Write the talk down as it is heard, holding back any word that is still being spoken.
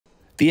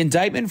The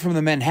indictment from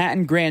the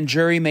Manhattan grand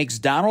jury makes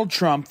Donald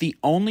Trump the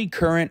only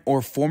current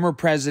or former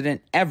president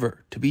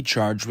ever to be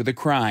charged with a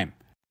crime.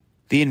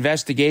 The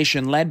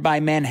investigation, led by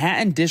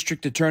Manhattan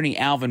District Attorney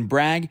Alvin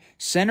Bragg,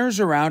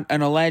 centers around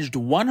an alleged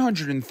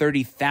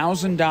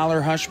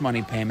 $130,000 hush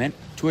money payment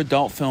to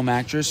adult film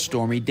actress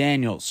Stormy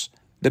Daniels.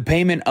 The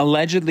payment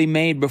allegedly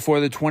made before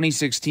the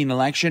 2016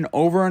 election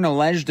over an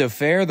alleged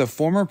affair the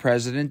former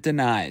president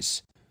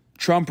denies.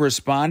 Trump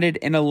responded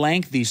in a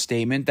lengthy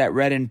statement that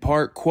read in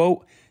part,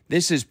 quote,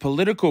 "This is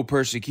political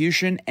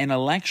persecution and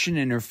election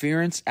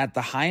interference at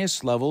the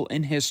highest level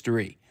in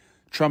history."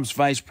 Trump's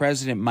Vice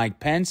President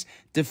Mike Pence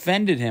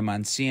defended him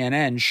on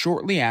CNN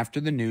shortly after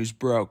the news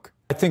broke.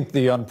 I think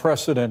the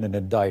unprecedented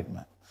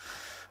indictment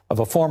of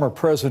a former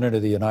president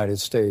of the United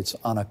States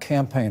on a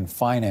campaign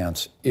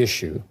finance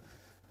issue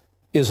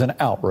is an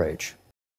outrage.